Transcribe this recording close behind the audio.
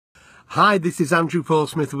Hi, this is Andrew Paul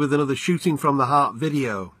Smith with another Shooting from the Heart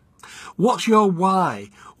video. What's your why?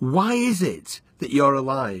 Why is it that you're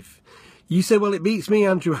alive? You say, well, it beats me,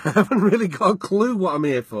 Andrew. I haven't really got a clue what I'm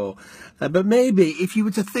here for. But maybe if you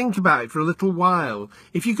were to think about it for a little while,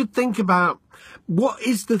 if you could think about what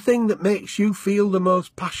is the thing that makes you feel the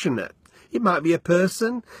most passionate. It might be a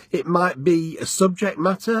person, it might be a subject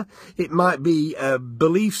matter, it might be a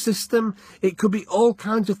belief system, it could be all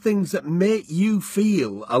kinds of things that make you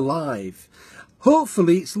feel alive.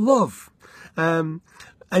 Hopefully it's love. And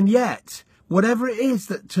yet, whatever it is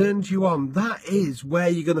that turns you on, that is where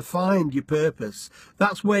you're going to find your purpose.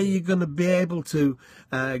 That's where you're going to be able to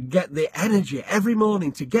get the energy every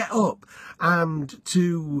morning to get up and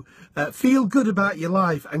to feel good about your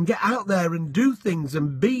life and get out there and do things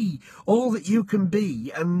and be all that you can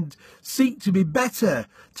be and seek to be better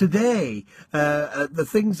today at the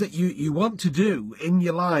things that you want to do in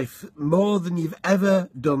your life more than you've ever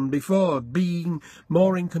done before, being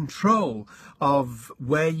more in control of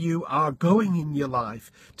where you are going in your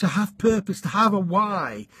life, to have purpose, to have a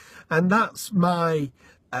why. And that's my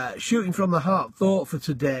shooting from the heart thought for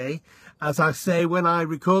today. As I say, when I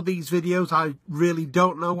record these videos, I really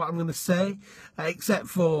don't know what I'm going to say, except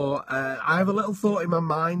for I have a little thought in my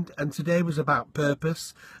mind, and today was about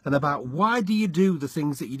purpose and about why do you do the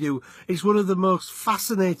things that you do. It's one of the most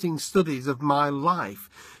fascinating studies of my life,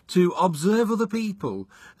 to observe other people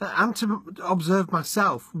and to observe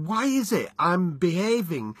myself. Why is it I'm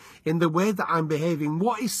behaving in the way that I'm behaving?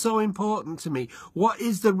 What is so important to me? What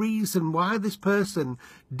is the reason why this person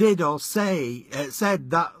did or said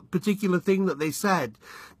that particular thing that they said?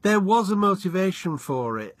 There was a motivation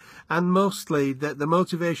for it, and mostly that the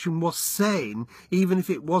motivation was sane, even if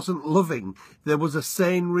it wasn't loving. There was a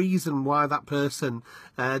sane reason why that person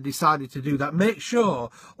decided to do that. Make sure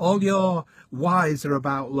all your whys are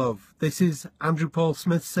about love. This is Andrew Paul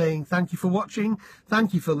Smith saying thank you for watching,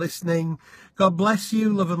 thank you for listening. God bless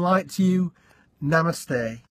you, love and light to you. Namaste.